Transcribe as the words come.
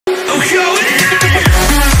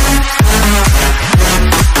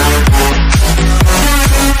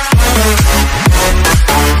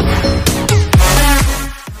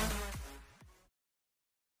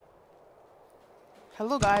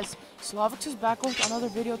guys, Slavix is back with another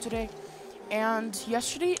video today, and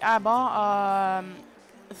yesterday I bought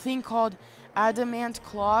a thing called adamant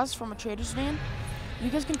claws from a trader's name.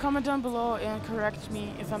 You guys can comment down below and correct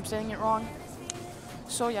me if I'm saying it wrong.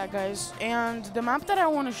 So yeah guys, and the map that I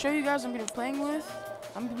want to show you guys I'm going to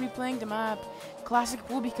be playing the map Classic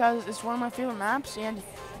Pool because it's one of my favorite maps, and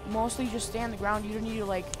mostly just stay on the ground. You don't need to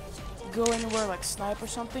like go anywhere like snipe or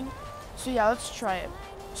something. So yeah, let's try it.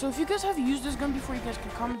 So if you guys have used this gun before, you guys can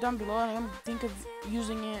comment down below, and I'm think of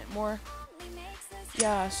using it more.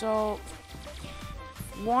 Yeah, so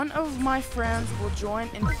one of my friends will join,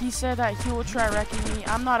 and he said that he will try wrecking me.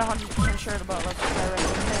 I'm not 100% sure about let's try wrecking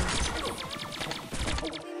him.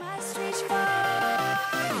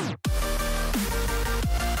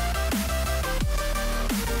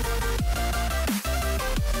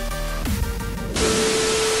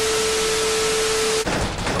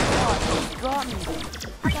 Oh, he got me.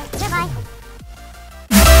 Okay, goodbye.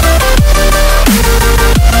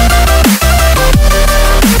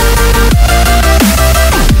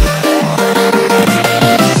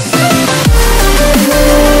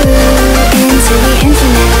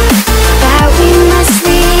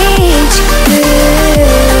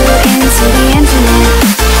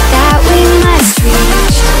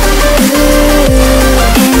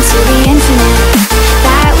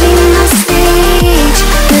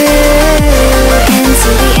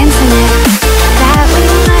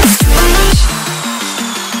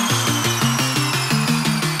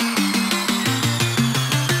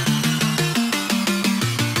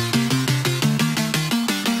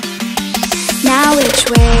 Now which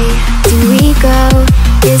way do we go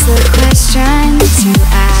is the question to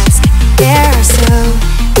ask.